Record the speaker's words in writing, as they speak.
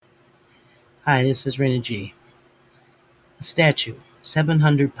Hi, this is Raina G. A statue,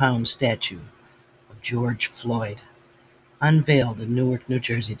 700-pound statue of George Floyd, unveiled in Newark, New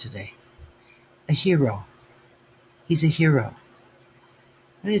Jersey today. A hero. He's a hero.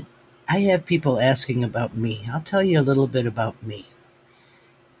 I have people asking about me. I'll tell you a little bit about me.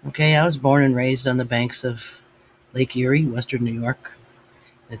 Okay, I was born and raised on the banks of Lake Erie, Western New York,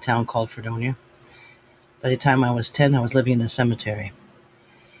 in a town called Fredonia. By the time I was 10, I was living in a cemetery.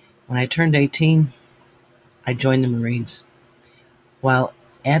 When I turned 18, I joined the Marines. While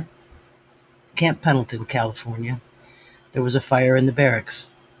at Camp Pendleton, California, there was a fire in the barracks.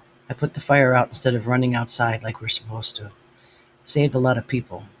 I put the fire out instead of running outside like we're supposed to. Saved a lot of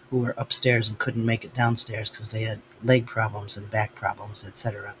people who were upstairs and couldn't make it downstairs because they had leg problems and back problems,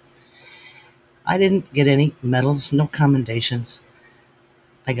 etc. I didn't get any medals, no commendations.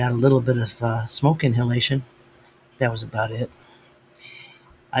 I got a little bit of smoke inhalation. That was about it.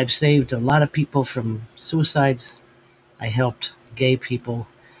 I've saved a lot of people from suicides. I helped gay people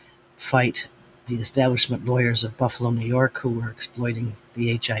fight the establishment lawyers of Buffalo, New York, who were exploiting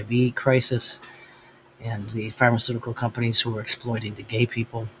the HIV crisis, and the pharmaceutical companies who were exploiting the gay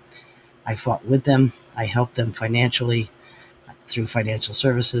people. I fought with them. I helped them financially through financial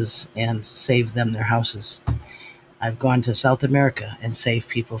services and saved them their houses. I've gone to South America and saved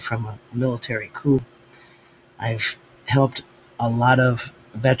people from a military coup. I've helped a lot of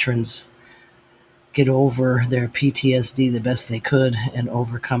veterans get over their PTSD the best they could and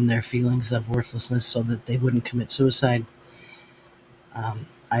overcome their feelings of worthlessness so that they wouldn't commit suicide.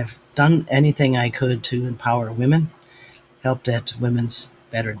 I've done anything I could to empower women, helped at women's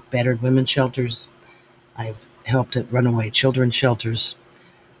battered women's shelters. I've helped at runaway children's shelters,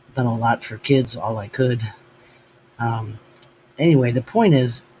 done a lot for kids, all I could. Um, anyway, the point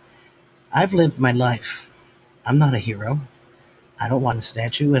is, I've lived my life. I'm not a hero. I don't want a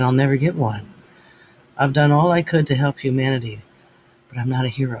statue, and I'll never get one. I've done all I could to help humanity, but I'm not a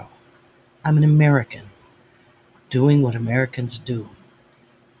hero. I'm an American, doing what Americans do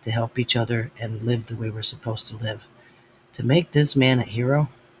to help each other and live the way we're supposed to live. To make this man a hero,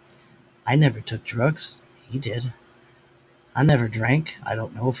 I never took drugs. He did. I never drank. I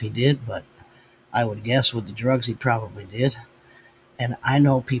don't know if he did, but I would guess with the drugs he probably did. And I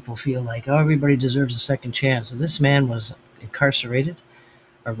know people feel like, oh, everybody deserves a second chance. And this man was incarcerated,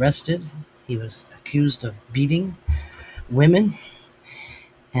 arrested. He was accused of beating women,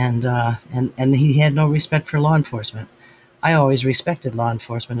 and he had no respect for law enforcement. I always respected law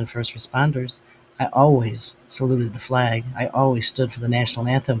enforcement and first responders. I always saluted the flag. I always stood for the national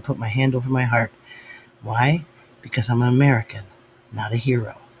anthem, put my hand over my heart. Why? Because I'm an American, not a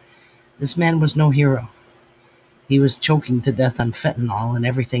hero. This man was no hero. He was choking to death on fentanyl and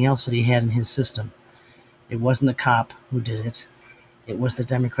everything else that he had in his system. It wasn't a cop who did it. It was the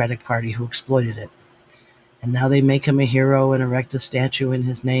Democratic Party who exploited it. And now they make him a hero and erect a statue in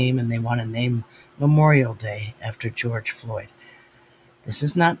his name, and they want to name Memorial Day after George Floyd. This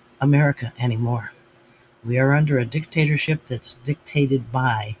is not America anymore. We are under a dictatorship that's dictated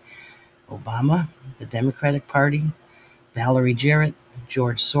by Obama, the Democratic Party, Valerie Jarrett,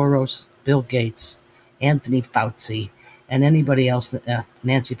 George Soros, Bill Gates, Anthony Fauci, and anybody else,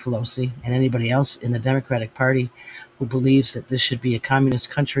 Nancy Pelosi, and anybody else in the Democratic Party who believes that this should be a communist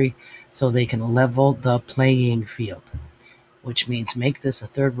country so they can level the playing field, which means make this a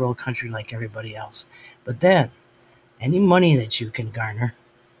third world country like everybody else. But then, any money that you can garner,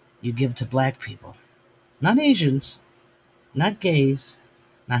 you give to black people. Not Asians, not gays,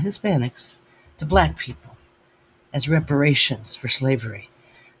 not Hispanics, to black people as reparations for slavery.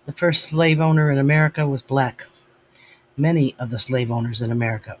 The first slave owner in America was black. Many of the slave owners in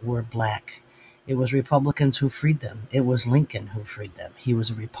America were black. It was Republicans who freed them. It was Lincoln who freed them. He was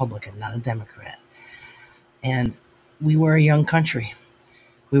a Republican, not a Democrat. And we were a young country.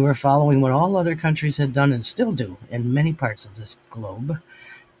 We were following what all other countries had done and still do in many parts of this globe.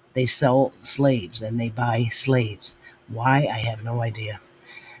 They sell slaves and they buy slaves. Why? I have no idea.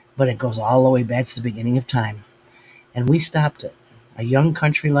 But it goes all the way back to the beginning of time. And we stopped it. A young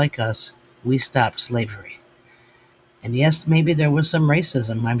country like us, we stopped slavery. And yes, maybe there was some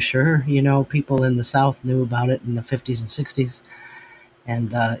racism. I'm sure, people in the South knew about it in the 50s and 60s.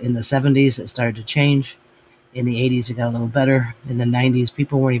 And in the 70s, it started to change. In the 80s, it got a little better. In the 90s,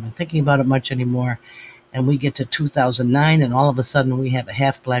 people weren't even thinking about it much anymore. And we get to 2009, and all of a sudden, we have a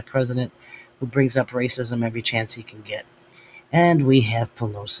half-black president who brings up racism every chance he can get. And we have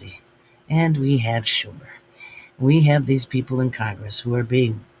Pelosi. And we have Schumer. We have these people in Congress who are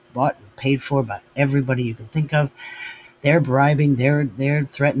being bought and paid for by everybody you can think of. They're bribing, they're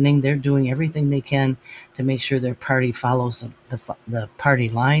threatening, they're doing everything they can to make sure their party follows the party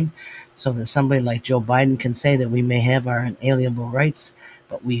line, so that somebody like Joe Biden can say that we may have our inalienable rights,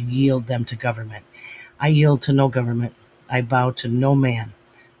 but we yield them to government. I yield to no government. I bow to no man.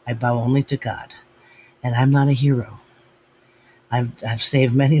 I bow only to God. And I'm not a hero. I've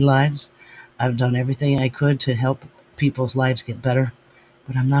saved many lives. I've done everything I could to help people's lives get better,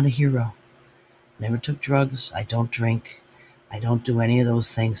 but I'm not a hero. Never took drugs. I don't drink. I don't do any of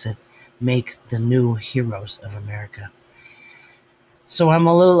those things that make the new heroes of America. So I'm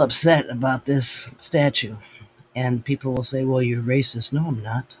a little upset about this statue. And people will say, well, you're racist. No, I'm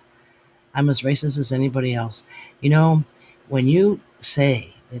not. I'm as racist as anybody else. You know, when you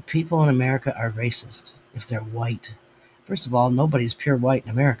say that people in America are racist, if they're white, first of all, nobody's pure white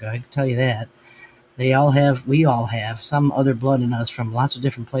in America. I can tell you that. We all have some other blood in us from lots of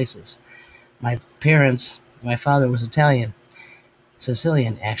different places. My father was Italian,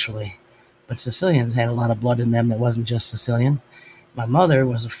 Sicilian actually, but Sicilians had a lot of blood in them that wasn't just Sicilian. My mother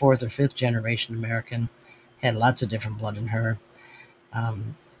was a fourth or fifth generation American, had lots of different blood in her.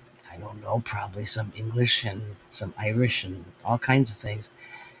 Um, I don't know, probably some English and some Irish and all kinds of things.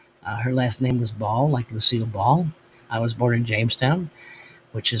 Her last name was Ball, like Lucille Ball. I was born in Jamestown,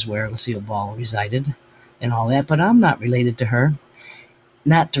 which is where Lucille Ball resided, and all that, but I'm not related to her.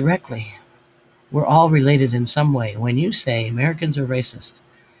 Not directly. We're all related in some way. When you say Americans are racist,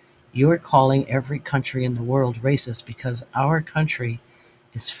 you're calling every country in the world racist because our country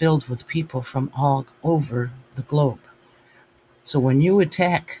is filled with people from all over the globe. So when you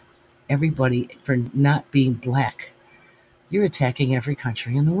attack everybody for not being black, you're attacking every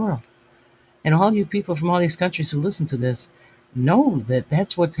country in the world. And all you people from all these countries who listen to this know that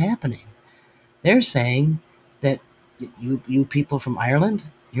that's what's happening. They're saying that you people from Ireland,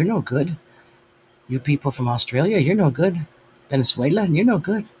 you're no good. You people from Australia, you're no good. Venezuela, you're no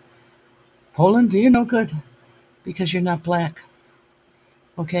good. Poland, you're no good because you're not black.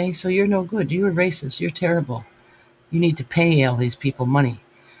 Okay, so you're no good. You're racist. You're terrible. You need to pay all these people money.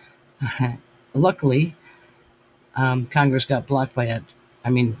 Luckily, Congress got blocked by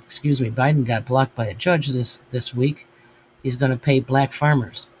Biden got blocked by a judge this week. He's going to pay black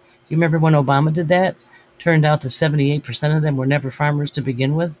farmers. You remember when Obama did that? Turned out that 78% of them were never farmers to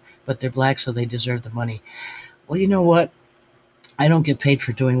begin with, but they're black, so they deserve the money. Well, you know what? I don't get paid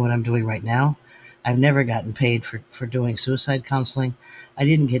for doing what I'm doing right now. I've never gotten paid for doing suicide counseling. I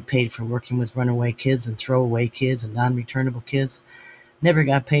didn't get paid for working with runaway kids and throwaway kids and non-returnable kids. Never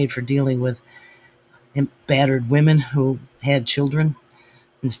got paid for dealing with battered women who had children.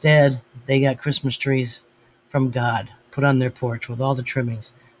 Instead, they got Christmas trees from God put on their porch with all the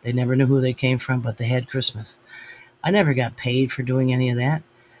trimmings. They never knew who they came from, but they had Christmas. I never got paid for doing any of that,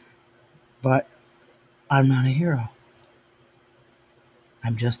 but I'm not a hero.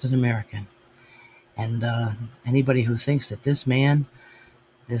 I'm just an American. And anybody who thinks that this man,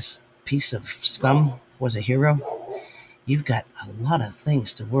 this piece of scum, was a hero, you've got a lot of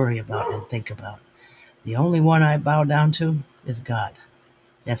things to worry about and think about. The only one I bow down to is God.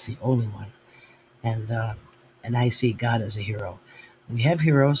 That's the only one. And I see God as a hero. We have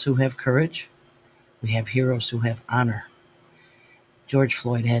heroes who have courage. We have heroes who have honor. George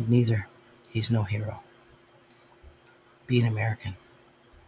Floyd had neither. He's no hero. Be an American.